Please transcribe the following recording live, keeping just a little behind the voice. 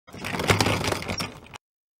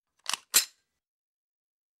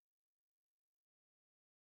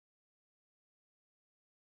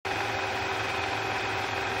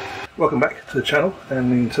welcome back to the channel,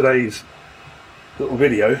 and in today's little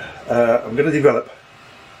video I'm going to develop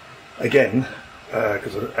again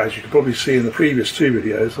because as you can probably see in the previous two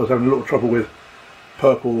videos I was having a little trouble with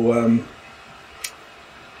purple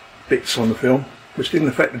bits on the film, which didn't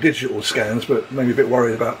affect the digital scans but made me a bit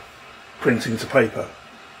worried about printing to paper.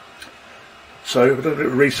 So I've done a bit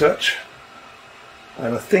of research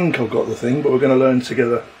and I think I've got the thing, but we're going to learn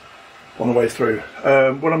together on the way through.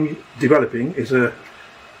 What I'm developing is a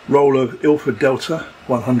roll of Ilford Delta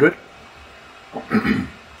 100.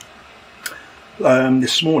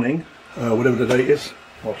 This morning, whatever the date is,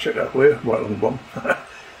 I'll check that for you, right along the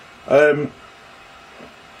bottom.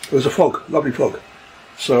 It was a fog, lovely fog.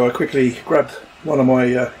 So I quickly grabbed one of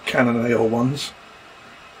my Canon AL1s,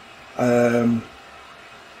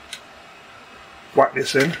 whacked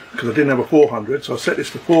this in, because I didn't have a 400, so I set this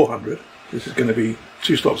to 400. This is going to be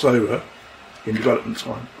 2 stops over in development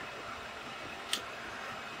time.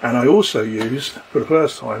 And I also used, for the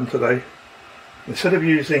first time today, instead of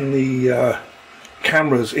using the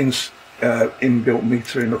camera's inbuilt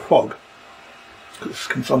meter in the fog, because this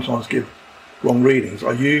can sometimes give wrong readings,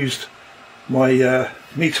 I used my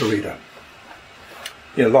meter reader,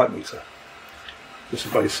 light meter. Just a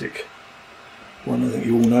basic one, I think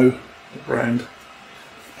you all know the brand,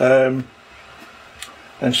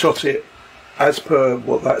 and shot it as per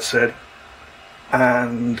what that said,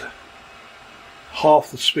 and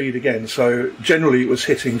half the speed again. So generally it was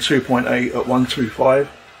hitting 2.8 at 125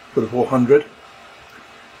 for the 400.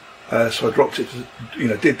 So I dropped it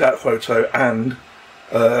to, did that photo and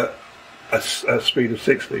a speed of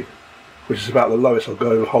 60, which is about the lowest I'll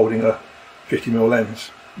go holding a 50mm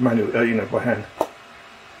lens manually, by hand.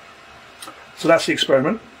 So that's the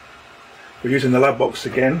experiment. We're using the LabBox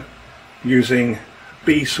again, using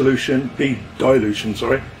B dilution,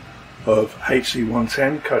 of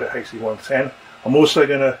HC-110, Kodak HC-110. I'm also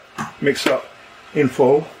going to mix up in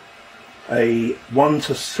full a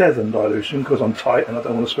 1:7 dilution because I'm tight and I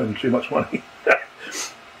don't want to spend too much money.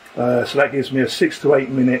 So that gives me a 6 to 8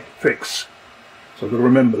 minute fix. So I've got to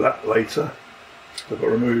remember that later. So I've got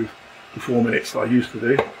to remove the 4 minutes that I used to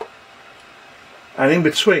do. And in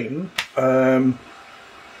between, you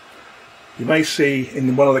may see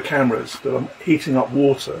in one of the cameras that I'm heating up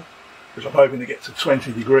water, which I'm hoping to get to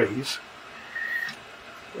 20 degrees,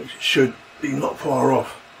 which should be not far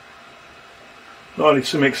off. Not only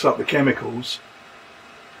to mix up the chemicals,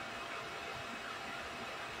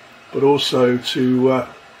 but also to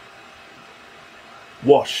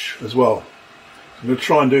wash as well. I'm going to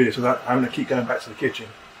try and do this without having to keep going back to the kitchen,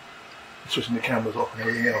 switching the cameras off and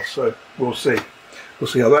everything else. So we'll see. We'll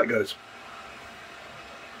see how that goes.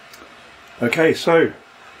 Okay, so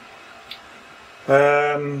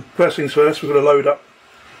first things first, we're going to load up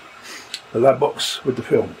the LabBox with the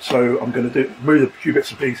film. So I'm going to move a few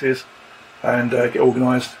bits and pieces and get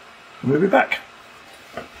organised and we'll be back.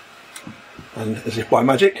 And as if by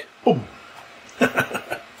magic, boom! So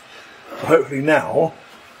hopefully now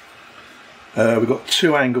we've got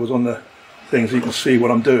 2 angles on the thing so you can see what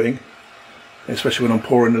I'm doing, especially when I'm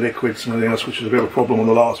pouring the liquids and everything else, which was a bit of a problem on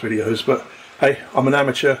the last videos. But hey, I'm an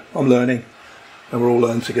amateur, I'm learning, and we're all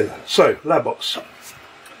learning together. So, LabBox.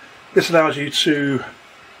 This allows you to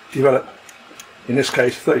develop, in this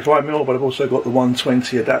case, 35mm, but I've also got the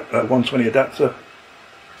 120 adapter.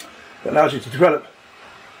 It allows you to develop,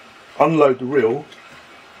 unload the reel,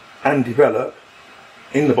 and develop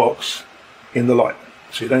in the box, in the light.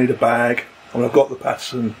 So you don't need a bag. I mean, I've got the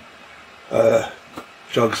Patterson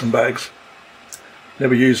jugs and bags.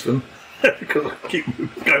 Never used them because I keep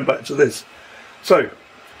going back to this. So,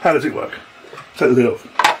 how does it work? Take the lid off.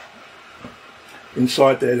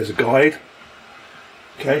 Inside there's a guide.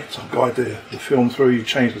 Okay, so I'll guide the film through. You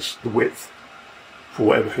change the width for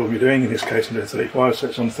whatever film you're doing. In this case I'm doing 35, so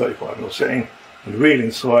it's on 35mm setting. And the reel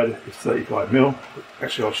inside is 35mm.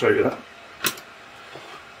 Actually, I'll show you that.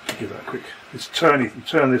 Give that a quick. You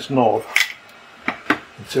turn this knob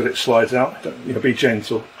until it slides out. Be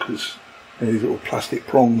gentle because these little plastic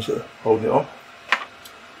prongs that are holding it on.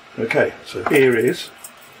 Okay, so here is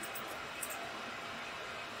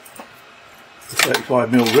the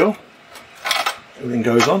 35mm reel. Everything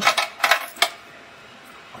goes on.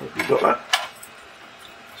 Hope you've got that.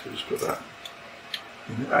 So just put that.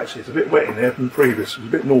 Actually, it's a bit wet in there from the previous. It was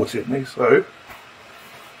a bit naughty of me, so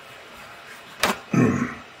give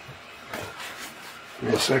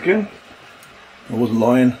me a second. I wasn't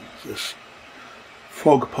lying. It's this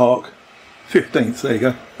Fog Park 15th. There you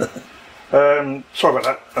go. Sorry about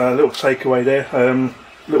that. A little takeaway there.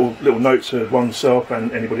 Little note to oneself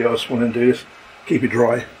and anybody else wanting to do this: keep it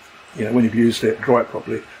dry. When you've used it, dry it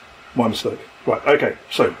properly. My mistake. Right. Okay.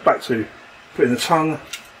 So back to putting the tongue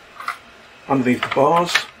underneath the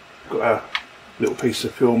bars, got our little piece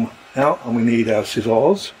of film out, and we need our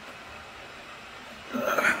scissors,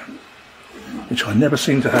 which I never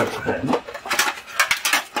seem to have to hand,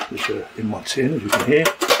 which are in my tin, as you can hear.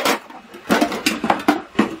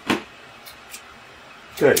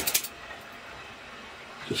 Okay,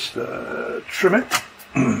 just trim it.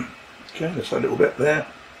 Okay, just a little bit there.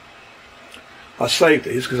 I saved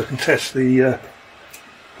these because I can test the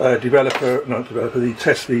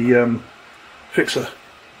test the fixer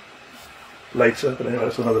later, but anyway,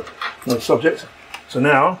 that's another subject. So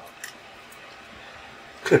now,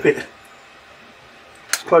 clip it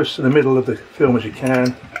as close to the middle of the film as you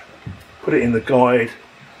can, put it in the guide,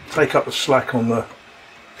 take up the slack on the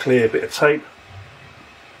clear bit of tape.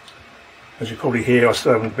 As you probably hear, I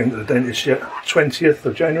still haven't been to the dentist yet. 20th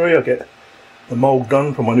of January I get the mould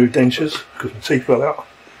done for my new dentures because my teeth fell out.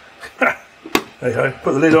 There you go,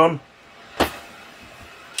 put the lid on.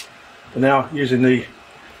 But now using the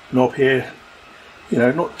knob here, you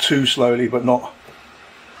know, not too slowly but not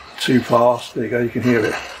too fast. There you go, you can hear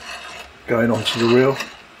it going onto the reel.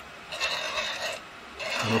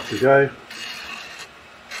 And off we go.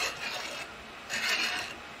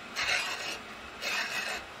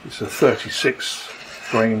 It's a 36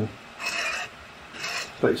 grain,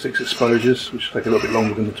 36 exposures, which take a little bit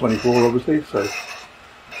longer than the 24 obviously, so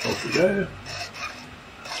off we go.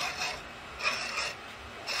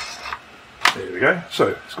 There we go. So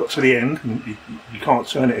it's got to the end, and you can't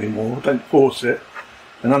turn it anymore, don't force it.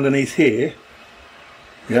 And underneath here,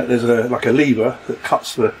 yeah, there's like a lever that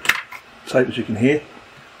cuts the tape, as you can hear.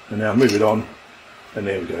 And now move it on, and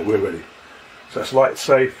there we go, we're ready. So that's light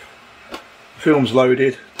safe. Film's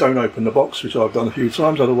loaded, don't open the box, which I've done a few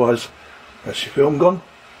times, otherwise that's your film gone.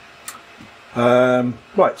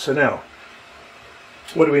 Right, so now,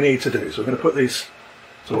 what do we need to do? So I'm going to put these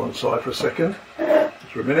to one side for a second,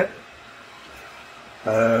 just for a minute.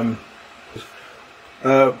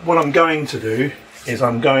 What I'm going to do is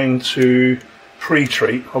I'm going to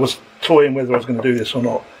pre-treat. I was toying whether I was going to do this or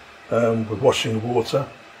not with washing the water.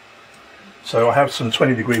 So I have some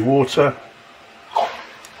 20-degree water.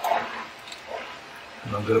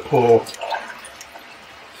 And I'm going to pour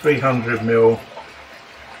 300 ml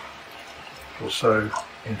or so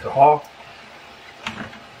into half.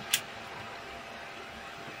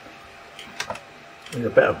 I need a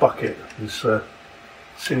better bucket. This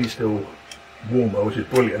City still warmer, which is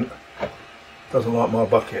brilliant. Doesn't like my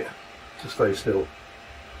bucket to stay still.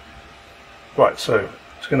 Right, so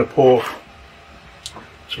it's going to pour,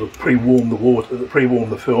 sort of pre-warm the water, pre-warm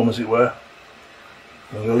the film, as it were.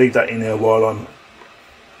 I'm going to leave that in there while I'm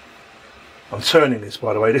turning this,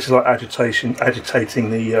 by the way. This is like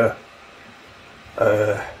agitating the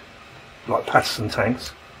like Patterson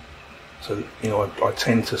tanks. So, you know, I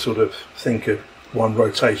tend to sort of think of one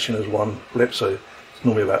rotation as one flip, so it's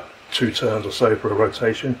normally about 2 turns or so for a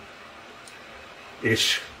rotation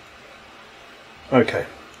ish. Okay,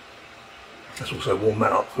 let's also warm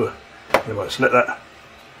that up for, anyway, let's let that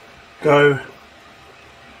go.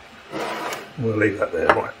 We'll leave that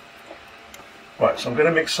there. Right, so I'm going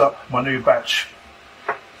to mix up my new batch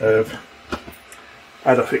of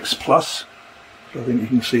Adofix Plus. I think you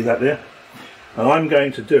can see that there. And I'm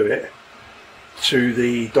going to do it to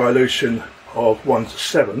the dilution of 1 to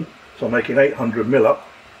 7. So I'm making 800 ml up,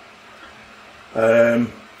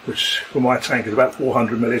 which for my tank is about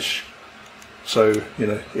 400 ml-ish. So, you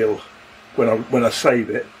know, it'll, when I save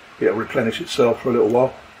it, it'll replenish itself for a little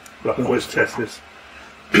while. But I can always test this,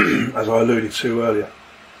 as I alluded to earlier.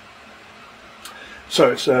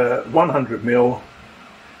 So it's 100 ml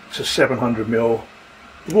to 700 ml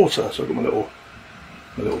water. So I've got my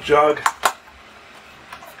little jug.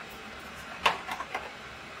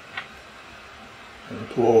 And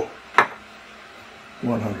pour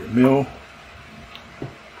 100 ml.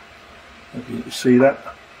 If you can see that.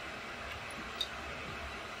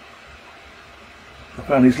 I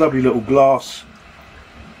found these lovely little glass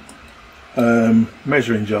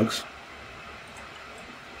measuring jugs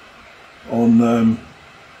on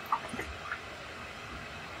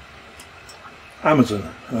Amazon.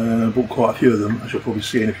 I bought quite a few of them, as you'll probably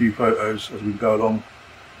see in a few photos as we go along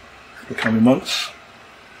the coming months.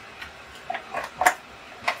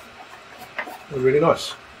 They're really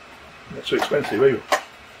nice. Not too expensive either.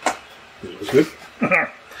 It was good.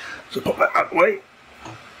 So pop that out of the way.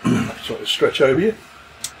 Sort of stretch over you.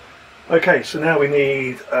 Okay, so now we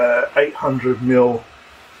need 800 ml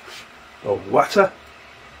of water,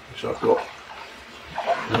 which I've got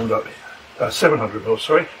warmed up, 700 ml,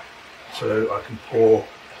 sorry. So I can pour,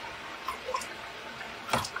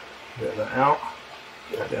 get that out,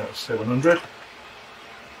 get that down to 700.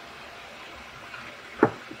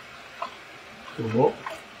 Two more.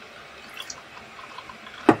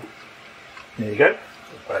 There you go.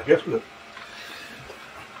 Not bad, I guess, was it?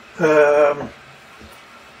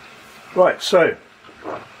 Right, so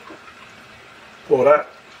pour that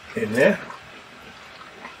in there.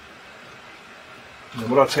 And then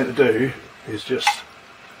what I tend to do is just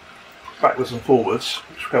backwards and forwards,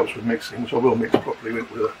 which helps with mixing, which I will mix properly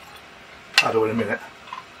with a paddle in a minute.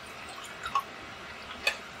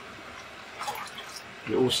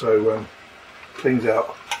 It also cleans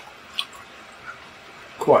out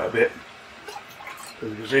quite a bit of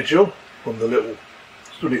the residual from the little.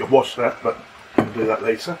 Still need to wash that, but I'll do that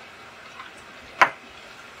later.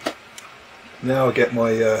 Now I get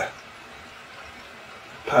my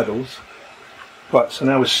paddles. Right, so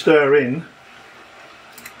now we stir in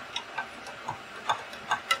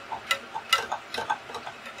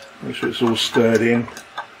make sure it's all stirred in.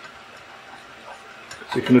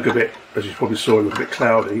 So it can look a bit, as you probably saw, a bit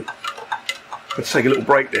cloudy. Let's take a little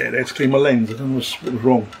break there to clean my lens. I don't know what was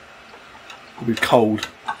wrong. Probably cold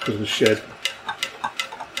because of the shed.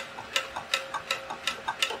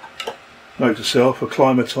 Note to self,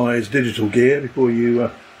 acclimatise digital gear before you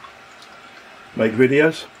make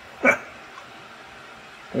videos.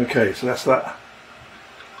 Okay, so that's that.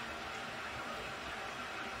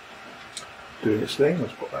 Doing its thing.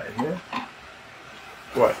 Let's put that in there.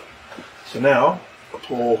 Right. So now I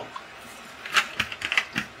pour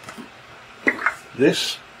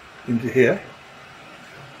this into here.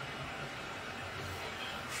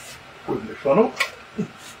 Put it in the funnel.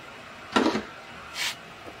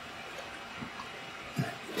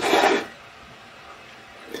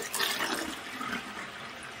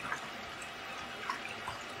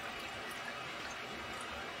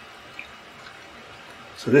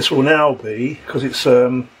 So this will now be, because it's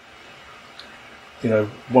you know,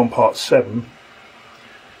 1/7,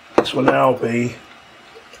 this will now be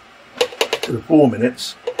to the 4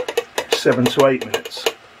 minutes, 7 to 8 minutes.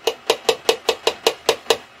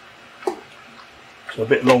 So a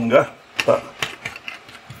bit longer, but I'm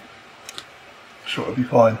sure it'll be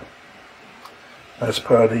fine as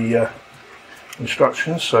per the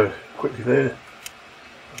instructions. So quickly there,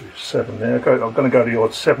 7 there. I'm going to go to the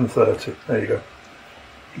odd 7:30. There you go.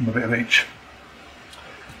 Give them a bit of each.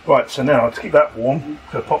 Right, so now to keep that warm,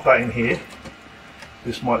 so pop that in here.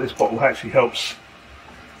 This bottle actually helps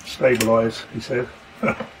stabilise, he said,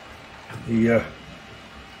 the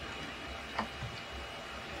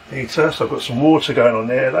heater. So I've got some water going on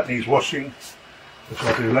there. That needs washing, which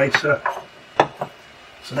I'll do later.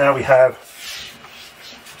 So now we have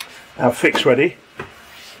our fix ready.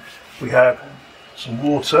 We have some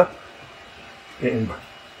water getting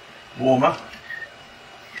warmer.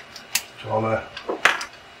 So I'll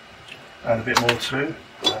add a bit more to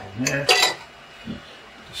that in there,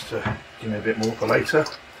 just to give me a bit more for later.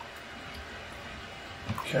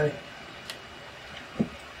 Okay,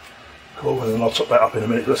 cool, and then I'll top that up in a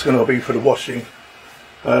minute. That's going to be for the washing,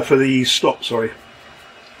 for the stop, sorry.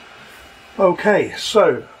 Okay,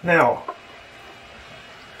 so now,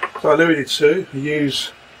 as I alluded to, I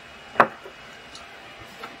use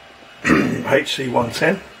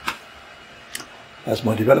HC-110 as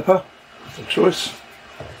my developer of choice.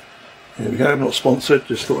 Here we go, I'm not sponsored,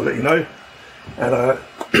 just thought I'd let you know.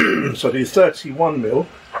 And so I do 31 mil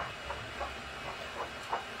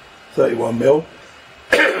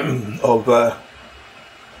of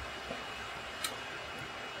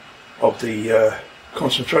the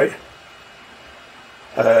concentrate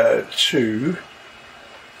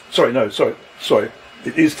sorry,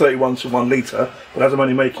 it is 31 to 1 litre, but as I'm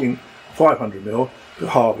only making 500 mil, to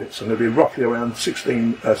halve it, so it'll be roughly around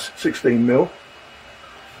 16 mil.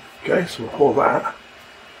 Okay, so we'll pour that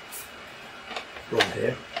from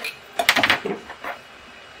here.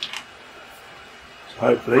 So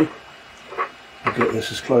hopefully we'll get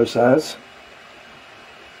this as close as.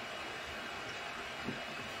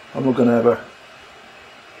 I'm not going to have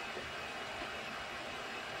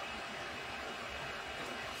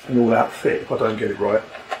an all-out fit if I don't get it right.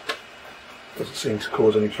 Doesn't seem to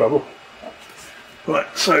cause any trouble. Right,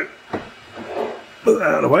 so put that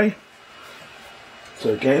out of the way.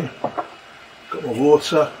 So again, got my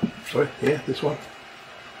water, sorry, here, this one.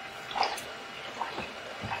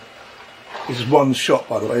 This is one shot,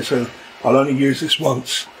 by the way, so I'll only use this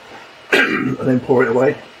once and then pour it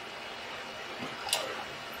away.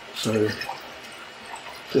 So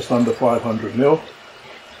just under 500 mil.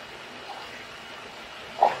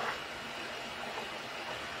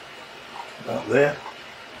 About there.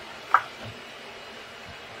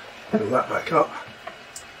 Fill that back up.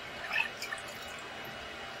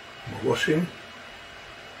 Washing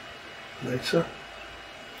later.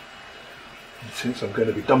 And since I'm going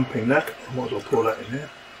to be dumping that, I might as well pour that in there.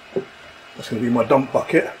 That's going to be my dump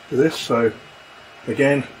bucket for this. So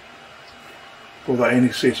again, pour that in.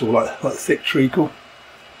 You see it's all like thick treacle.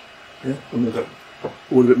 Yeah, I'm going to go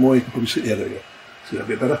all a bit more. You can probably see, yeah, there you go. See that a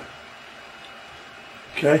bit better.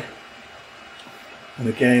 Okay, and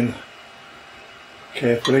again,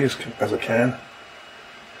 carefully as I can,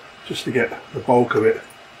 just to get the bulk of it.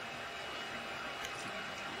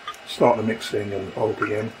 Start the mixing and bulk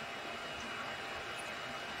again.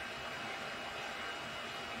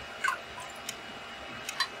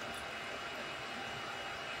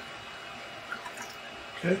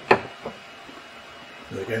 Okay,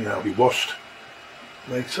 and again that'll be washed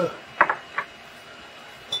later.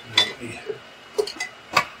 The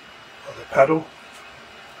other paddle,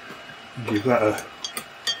 and give that a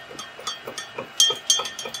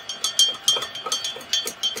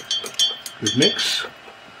good mix.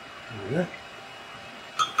 There we go.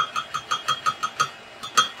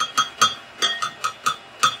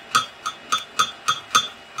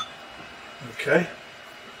 Okay.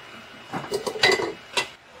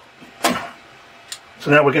 So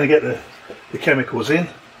now we're going to get the chemicals in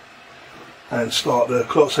and start the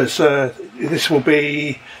clot. So this will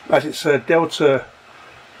be, as it's Delta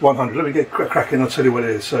 100. Let me get cracking, I'll tell you what it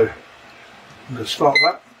is. So I'm going to start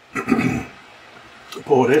that.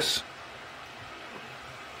 Pour this.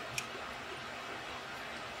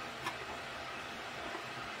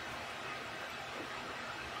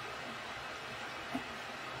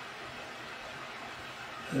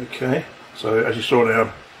 Okay, so as you saw there,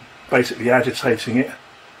 I'm basically agitating it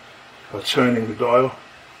by turning the dial.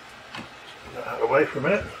 Put that out of the way for a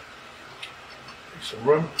minute. Need some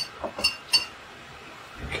room.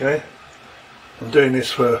 Okay, I'm doing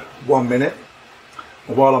this for 1 minute,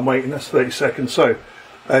 and while I'm waiting, that's 30 seconds. So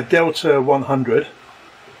Delta 100,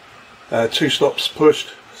 2 stops pushed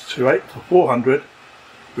to 8 to 400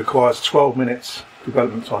 requires 12 minutes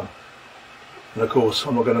development time. And of course,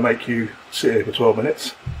 I'm not going to make you sit here for 12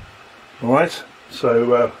 minutes. Alright,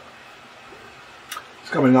 so it's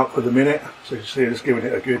coming up for the minute, so you can see it's giving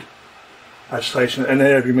it a good agitation. And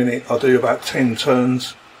then every minute I'll do about 10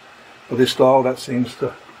 turns of this dial. That seems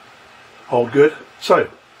to hold good. So,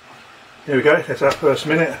 here we go, that's our first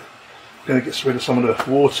minute. I'm going to get rid of some of the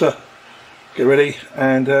water, get ready,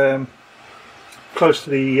 and close to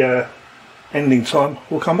the ending time,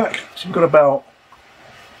 we'll come back. So we've got about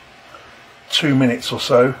 2 minutes or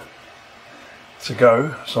so to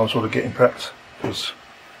go, so I'm sort of getting prepped because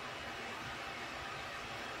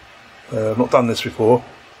I've not done this before.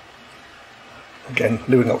 Again,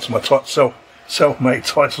 living up to my self-made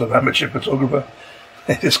title of amateur photographer.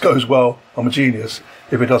 If this goes well, I'm a genius.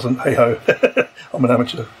 If it doesn't, hey ho, I'm an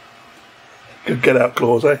amateur. Good get out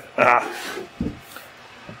clause, eh? Ah.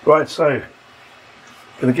 Right, so I'm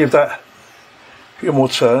going to give that a few more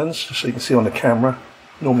turns just so you can see on the camera.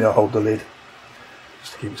 Normally I hold the lid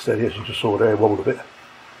just to keep it steady, as you just saw there, wobbled a bit.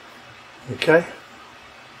 Okay,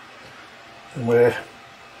 and we're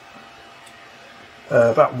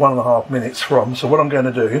about 1.5 minutes from. So what I'm going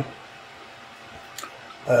to do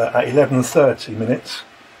at 11:30 minutes,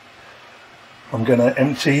 I'm going to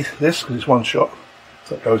empty this because it's one shot,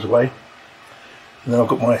 so that goes away. And then I've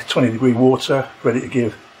got my 20-degree water ready to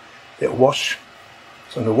give it a wash.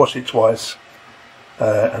 So I'm going to wash it twice,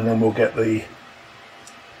 and then we'll get the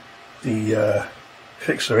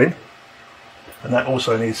fixer in, and that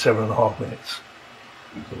also needs 7.5 minutes.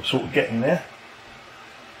 So we're sort of getting there.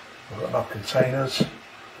 I've got enough containers to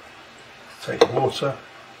take the water.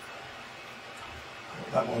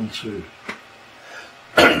 That one too.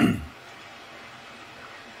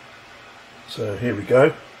 So here we go.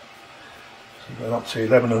 So going up to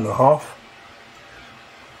 11.5.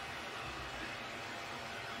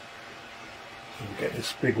 So we'll get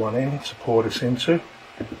this big one in to pour this into.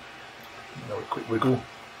 Another quick wiggle.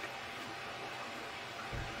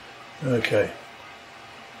 Okay,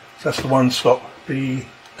 so that's the one stop, the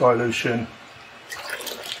dilution.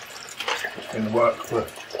 It's going to work for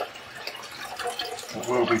what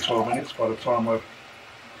will be 12 minutes by the time I've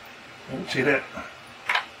emptied it.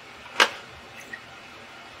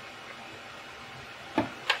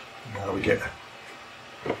 Now we get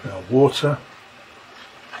our water.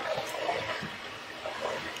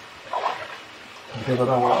 Because I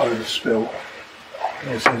don't want to overspill.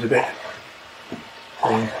 It seems a bit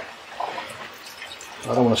clean.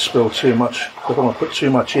 I don't want to spill too much. I don't want to put too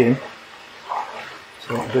much in.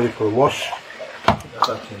 So what I'll do for a wash, put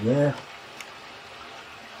that in there.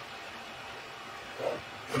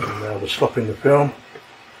 And now we're stopping the film.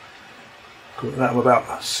 Got that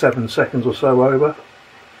about 7 seconds or so over.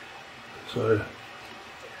 So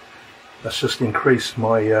that's just increased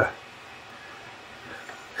my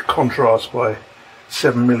contrast by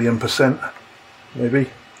 7 million %, maybe,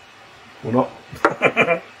 or not.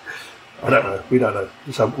 I don't know, we don't know.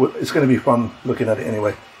 So it's going to be fun looking at it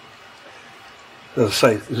anyway. As I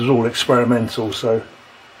say, this is all experimental, so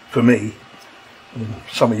for me,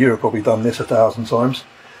 some of you have probably done this 1,000 times.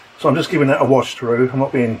 So I'm just giving that a wash through. I'm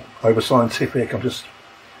not being over scientific, I'm just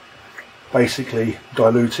basically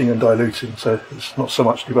diluting and diluting, so there's not so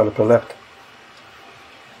much developer left.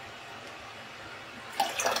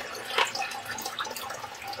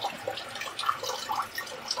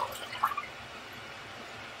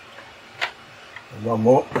 And one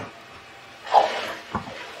more.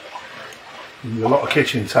 Use a lot of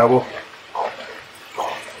kitchen towel.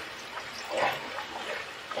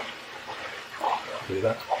 Do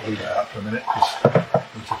that. Leave that up for a minute because I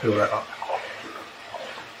need to fill that up.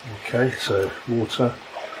 Okay, so water.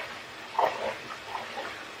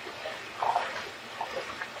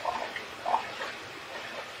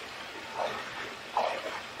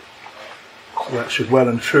 So that should well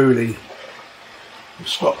and truly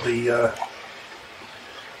stop the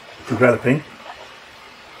developing.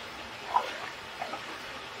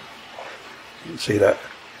 You can see that.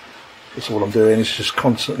 That's all I'm doing is just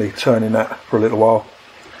constantly turning that for a little while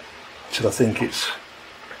until I think it's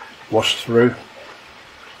washed through.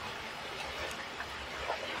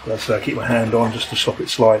 Let's keep my hand on just to stop it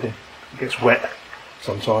sliding. It gets wet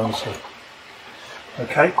sometimes. So.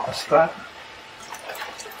 Okay, that's that.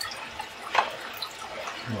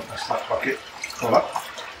 Right, that's that bucket all up.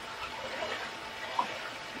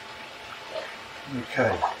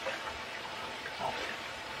 Okay.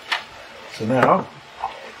 So now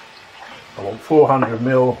I want 400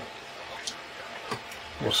 ml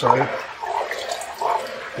or so.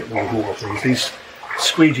 Get more water, please. These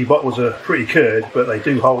squeegee bottles are pretty curd, but they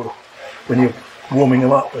do hold, when you're warming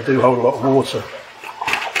them up, they do hold a lot of water.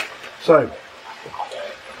 So,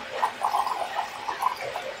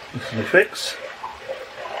 this is my fix.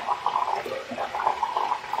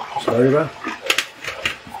 It's over.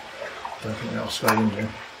 Don't think that'll stay in there.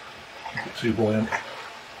 Make it too buoyant.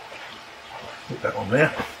 Put that on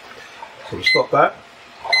there. So we'll stop that,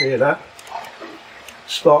 clear that,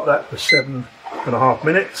 start that for 7.5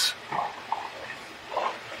 minutes.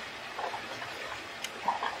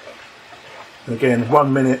 And again,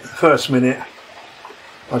 1 minute, the first minute,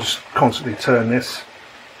 I just constantly turn this.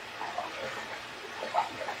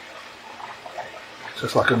 So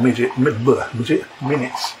it's like a minutes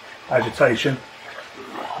agitation.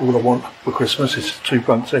 All I want for Christmas is 2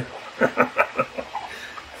 plenty.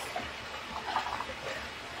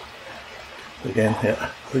 Again, yeah, I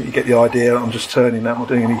think you get the idea. I'm just turning that, I'm not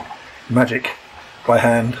doing any magic by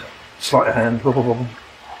hand, sleight of hand, blah, blah, blah.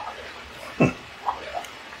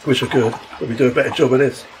 Wish I could, but we do a better job of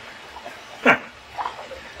this.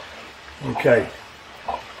 Okay.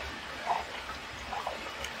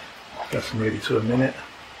 That's nearly to a minute.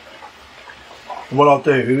 And what I'll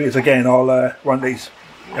do is, again, I'll run these,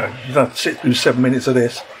 you know, you don't have to sit through 7 minutes of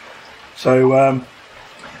this. So,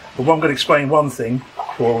 but I'm going to explain one thing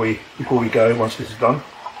before we go, once this is done.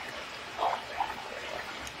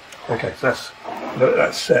 Okay, so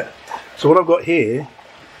that's set. So what I've got here,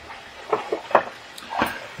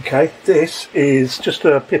 okay, this is just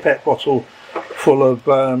a pipette bottle full of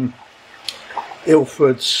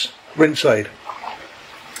Ilford's rinse aid,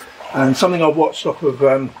 and something I watched off of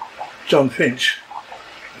John Finch,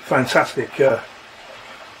 fantastic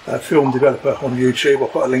film developer on YouTube. I'll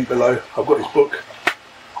put a link below. I've got his book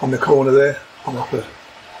in the corner there. I'll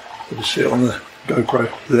just sit on the GoPro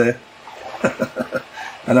there.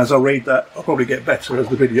 And as I read that, I'll probably get better as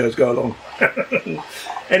the videos go along.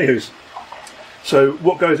 Anywho's, so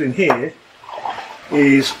what goes in here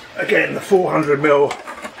is, again, the 400 ml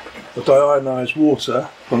of deionized water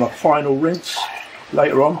from a final rinse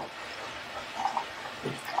later on.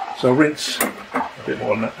 So I'll rinse a bit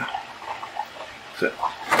more than that. That's it.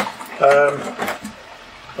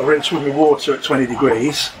 I rinse with my water at 20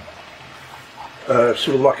 degrees, sort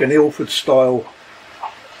of like an Ilford style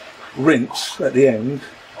rinse at the end,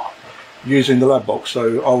 using the LabBox.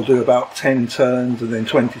 So I'll do about 10 turns and then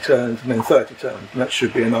 20 turns and then 30 turns, and that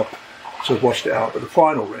should be enough to have washed it out. But the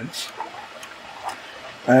final rinse,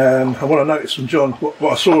 and what I noticed from John, what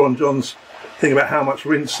I saw on John's thing about how much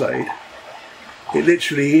rinse aid, it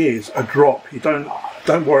literally is a drop. You don't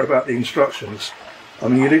worry about the instructions. I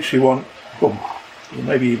mean, you literally want, boom,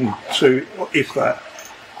 maybe even 2, if that.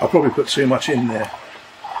 I'll probably put too much in there.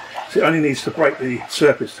 So it only needs to break the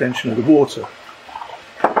surface tension of the water.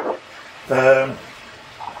 So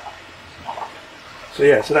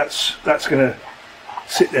yeah, so that's going to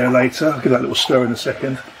sit there later. I'll give that a little stir in a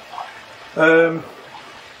second. So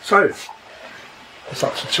It's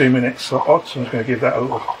up to 2 minutes odd, so I'm just going to give that a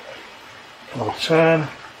little turn.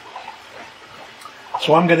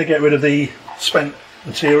 So I'm going to get rid of the spent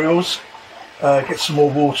materials, get some more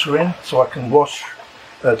water in so I can wash,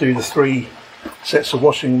 do the 3 sets of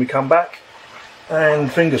washing when we come back,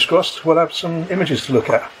 and fingers crossed we'll have some images to look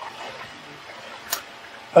at.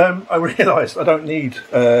 I realised I don't need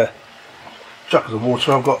jugs of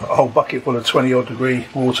water. I've got a whole bucket full of 20 odd degree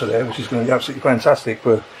water there, which is going to be absolutely fantastic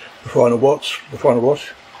for the final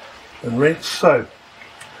wash and rinse. So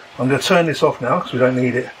I'm going to turn this off now because we don't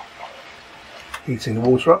need it heating the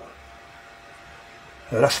water up.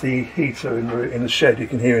 That's the heater in the shed, you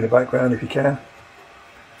can hear in the background if you can.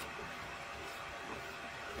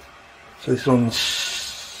 So this is on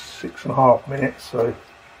 6.5 minutes, so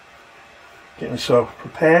getting myself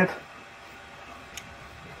prepared.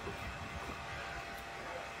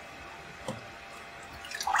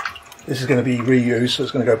 This is going to be reused, so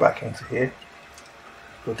it's going to go back into here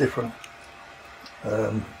for a different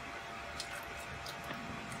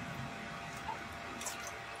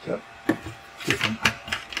different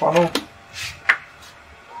funnel.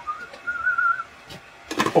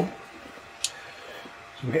 Oh.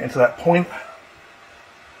 So we're getting to that point.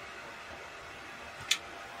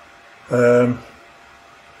 So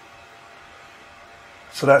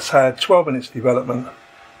that's had 12 minutes development.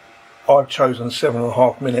 I've chosen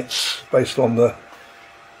 7.5 minutes based on the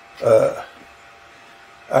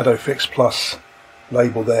Adofix Plus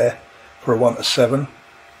label there for a 1 to 7.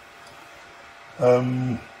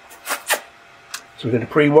 So we did a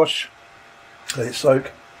pre-wash, let it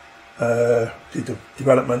soak, did the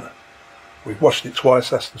development, we've washed it twice,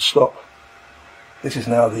 that's the stop. This is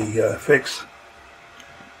now the fix,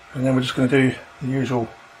 and then we're just going to do the usual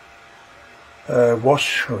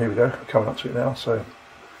wash. Oh, here we go, we're coming up to it now, so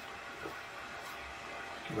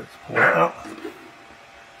let's pour it out.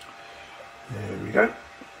 There we go,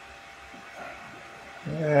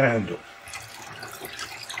 and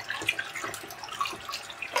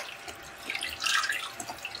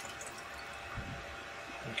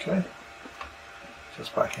okay,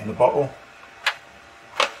 just back in the bottle.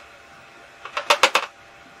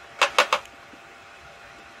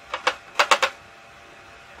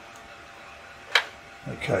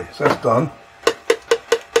 Okay, so that's done.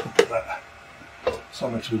 Put that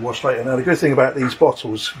something to be washed later. Now the good thing about these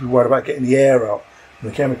bottles, if you're worried about getting the air out and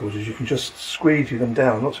the chemicals, is you can just squeegee them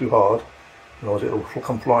down, not too hard, otherwise it'll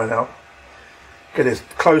come flying out. Get as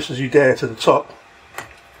close as you dare to the top,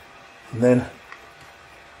 and then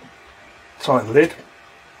tighten the lid.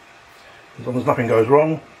 As long as nothing goes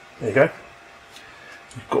wrong, there you go.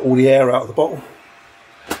 You've got all the air out of the bottle.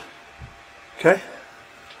 Okay,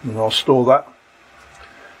 and I'll store that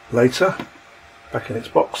later back in its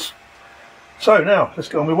box. So now let's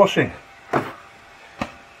get on with washing.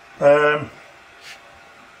 Well,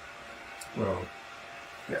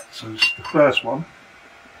 yeah, so the first one,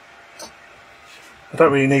 I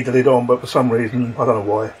don't really need the lid on, but for some reason, I don't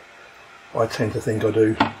know why, I tend to think I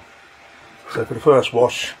do. So for the first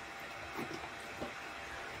wash,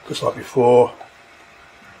 just like before,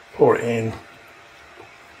 pour it in.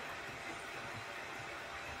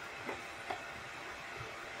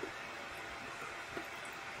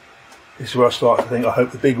 This is where I start to think, I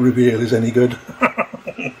hope the big reveal is any good.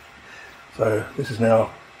 So this is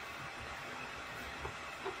now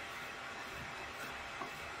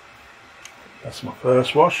that's my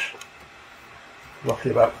first wash.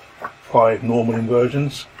 Roughly about 5 normal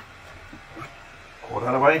inversions. Pour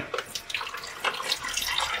that away.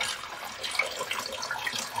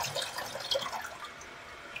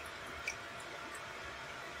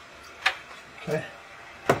 Okay.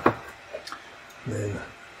 Then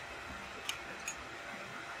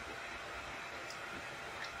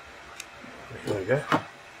there we go.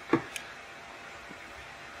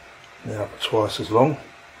 Now twice as long.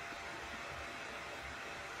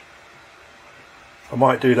 I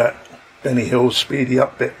might do that Benny Hill speedy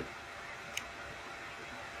up bit.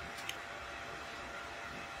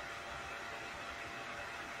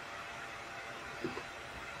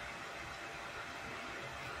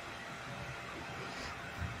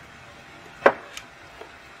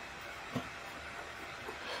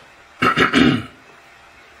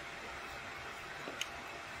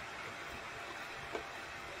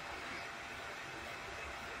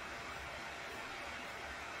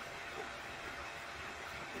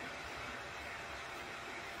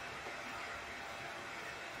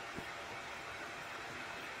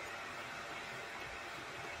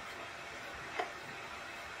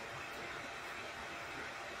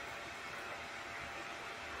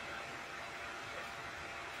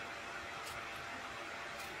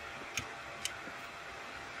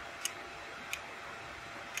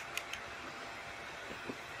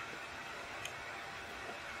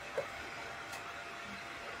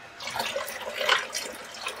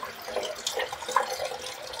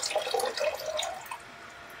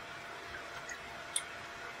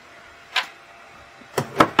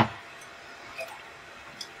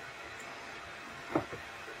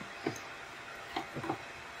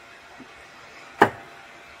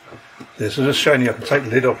 this. I'm just showing you I can take the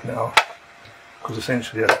lid off now, because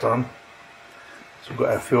essentially that's done. So we've got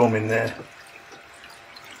our film in there.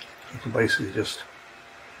 You can basically just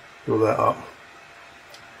fill that up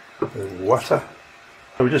with water.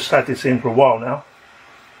 So we just had this in for a while now,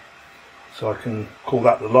 so I can call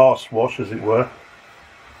that the last wash, as it were,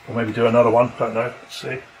 or maybe do another one, don't know, let's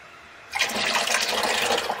see.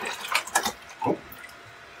 Oh.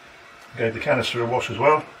 Gave the canister a wash as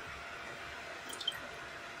well.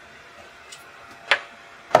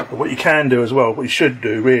 But what you can do as well, what you should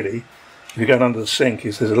do really, if you're going under the sink,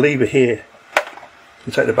 is there's a lever here.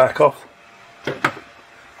 You take the back off.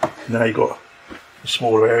 Now you've got a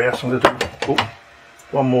smaller area, so I'm going to do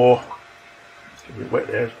one more. It's a bit wet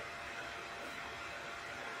there.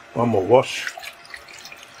 One more wash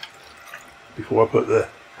before I put the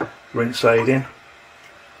rinse aid in.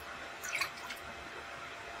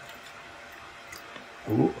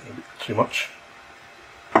 Ooh, a bit too much.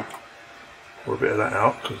 Pour a bit of that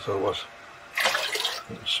out, because otherwise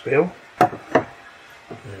it will spill. There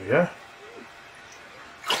we go.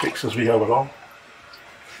 Fix as we go along.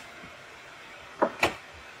 I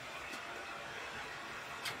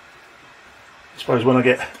suppose when I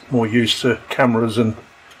get more used to cameras and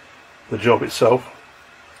the job itself,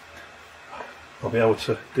 I'll be able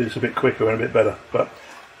to do this a bit quicker and a bit better. But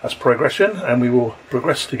that's progression, and we will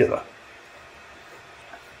progress together.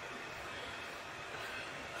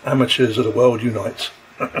 Amateurs of the world unite.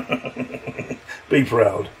 Be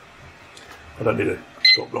proud. I don't need a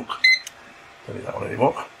stop block. Don't need that one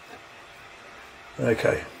anymore.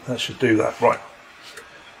 Okay, that should do that. Right.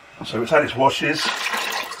 So it's had its washes.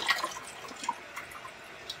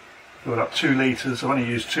 Filled up 2 litres. I've only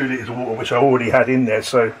used 2 litres of water, which I already had in there.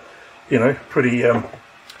 So, you know, pretty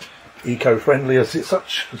eco-friendly as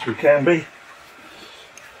such as we can be.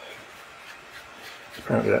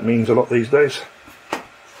 Apparently that means a lot these days.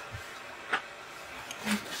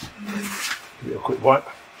 Give it a quick wipe.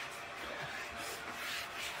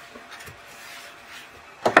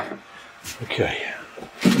 Okay,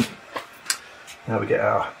 now we get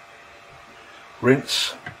our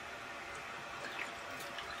rinse.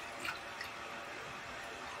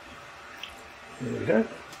 There we go.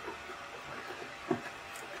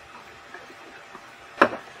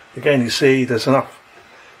 Again, you see there's enough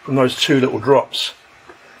from those 2 little drops.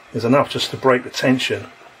 There's enough just to break the tension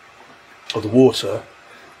of the water.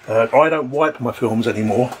 I don't wipe my films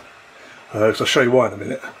anymore, because I'll show you why in a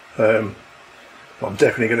minute. I'm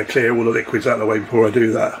definitely going to clear all the liquids out of the way before I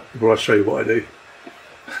do that, before I show you what I do.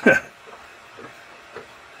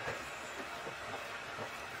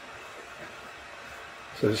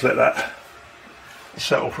 So just let that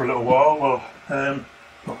settle for a little while. Well,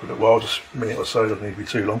 not for a little while, just a minute or so, doesn't need to be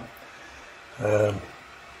too long.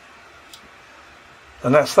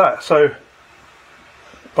 And that's that. So,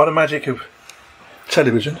 by the magic of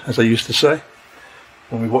television, as I used to say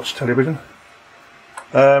when we watched television,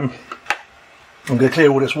 I'm going to clear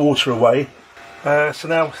all this water away. So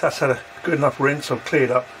now that's had a good enough rinse. I've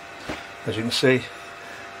cleared up, as you can see,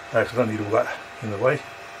 because I don't need all that in the way.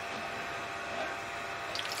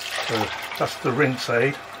 So that's the rinse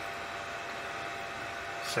aid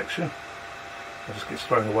section. That just gets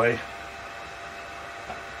thrown away.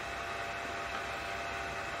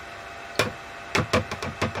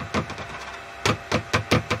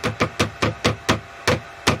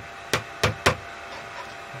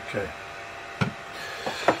 Okay.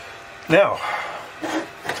 Now,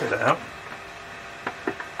 take that out.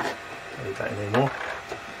 Don't need that in anymore.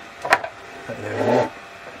 That in there anymore.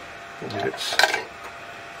 Put the bits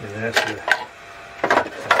in there so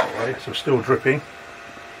that way. So still dripping,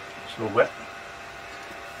 still wet.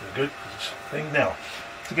 Very good. This thing. Now,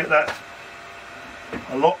 to get that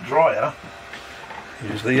a lot drier,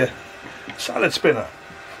 use the salad spinner.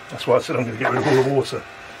 That's why I said I'm going to get rid of all the water.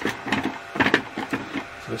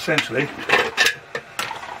 So essentially,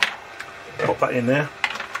 pop that in there,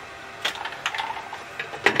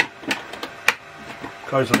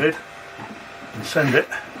 close the lid and send it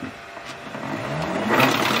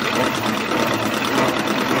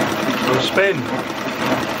for a spin.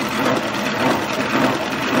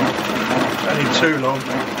 Don't need too long,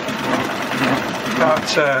 about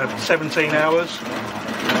 17 hours.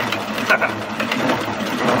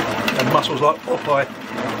 And muscles like Popeye.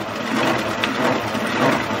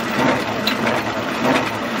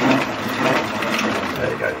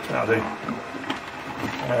 There you go, that'll do.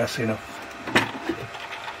 That's enough.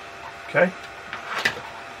 Okay,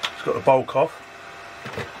 it's got the bulk off.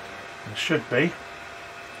 There should be,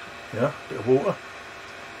 yeah, a bit of water.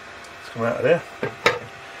 Let's come out of there.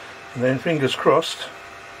 And then fingers crossed,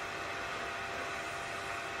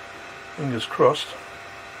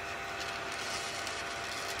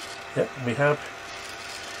 Yep, we have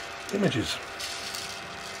images.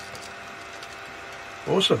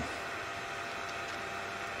 Awesome.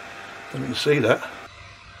 Let me see that.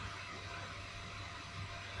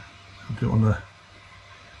 I'll do it on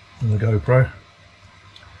the GoPro.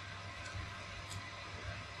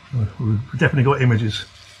 We've definitely got images,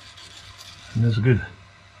 and there's a good.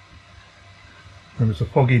 Remember, it's a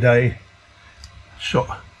foggy day.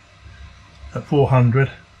 Shot at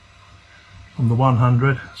 400 from the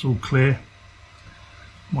 100. It's all clear.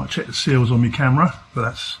 Might check the seals on my camera, but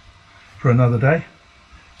that's for another day.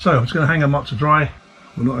 So I'm just going to hang them up to dry.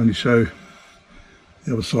 We'll not only show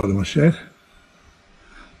the other side of my shed,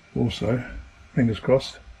 also, fingers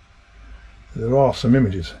crossed, there are some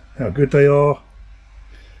images. How good they are,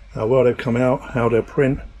 how well they've come out, how they'll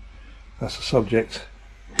print. That's the subject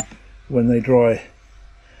when they dry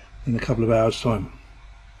in a couple of hours time.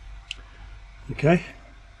 Okay,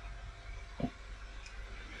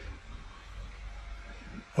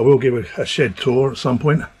 I will give a shed tour at some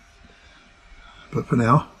point, but for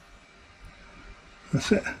now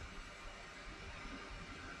that's it.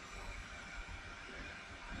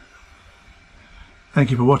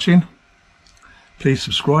 Thank you for watching. Please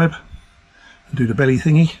subscribe and do the belly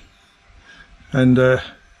thingy, and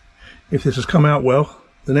if this has come out well,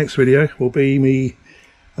 the next video will be me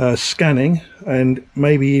scanning and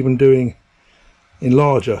maybe even doing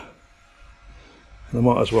enlarger, and I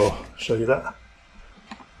might as well show you that.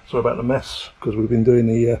 Sorry about the mess, because we've been doing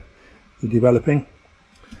the developing,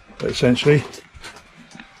 but essentially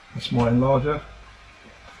that's my enlarger.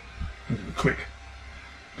 This is a quick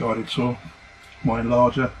guided tour. My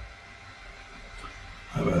enlarger.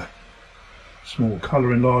 I have a small colour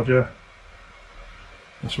enlarger.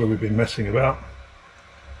 That's where we've been messing about,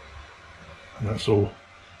 and that's all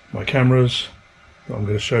my cameras that I'm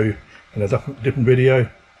going to show you in a different video.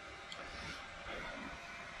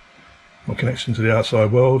 My connection to the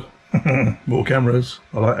outside world. More cameras.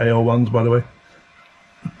 I like AL1s, by the way.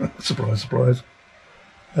 Surprise, surprise.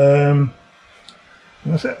 And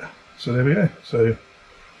that's it. So there we go. So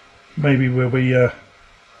maybe we'll be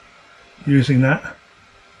using that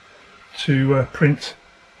to print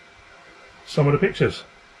some of the pictures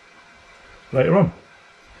later on.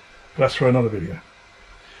 That's for another video.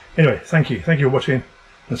 Anyway, thank you for watching,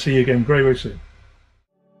 and see you again very, very soon.